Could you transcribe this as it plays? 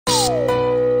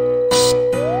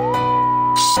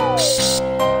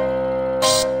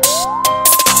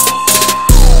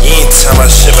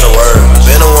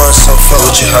fuck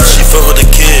what you heard. She fuck with the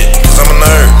kid, cause I'm a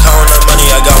nerd. Counting up money,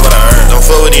 I got what I earned. Don't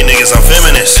fuck with these niggas, I'm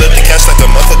feminist. Flip the cash like a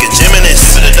motherfucking gymnast.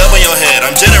 Keep it a dub in your head,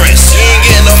 I'm generous. You ain't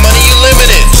getting no money, you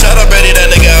limited. Shout out Brady,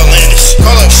 that nigga outlandish.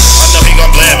 Call up, I know he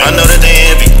gon' blame me. I know that they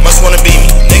envy, must wanna be me.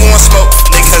 Nigga want smoke,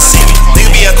 nigga can't see me. Nigga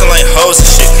be acting like hoes and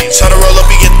shit. Try to roll up,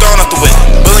 he get thrown out the whip.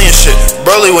 Bullying shit,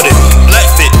 Broly with it. Black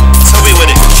fit, Toby with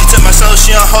it. She took my soul,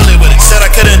 she unholy with it. Said I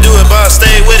couldn't do it, but I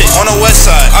stayed with it. On the west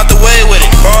side, out the way with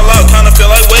it. Ball out, kinda feel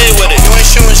like Wade with it. You ain't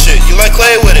shooting shit, you like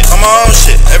Clay with it. On my own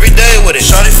shit, every day with it.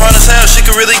 Shawty fine as hell, she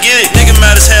could really get it. Nigga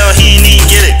mad as hell, he ain't even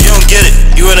get it. You don't get it,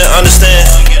 you wouldn't understand.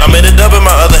 I made a dub in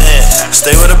my other hand.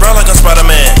 Stay with a bro like I'm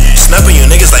Spider-Man. Snapping you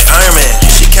niggas like Iron Man.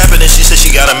 She capping and she said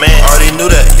she got a man. Already knew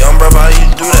that, young bro, how you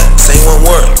do that? Say one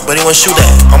word, but he won't shoot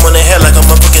that. I'm on their head like a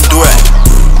motherfucking do-rag.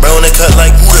 Bro in the cut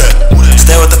like who that?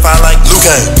 Stand with the fire like Luke.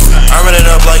 I run it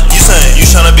up like you saying. You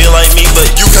tryna be like me, but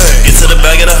you can't. Get to the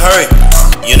bag in a hurry.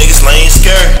 You niggas lame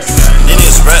scary. These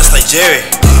niggas rats like Jerry.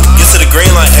 Get to the green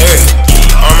like Harry.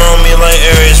 Armor on me like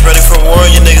Aries. Ready for war,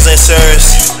 you niggas ain't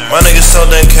serious. My niggas so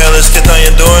damn careless. Get down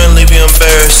your door and leave you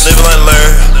embarrassed. Living like Larry.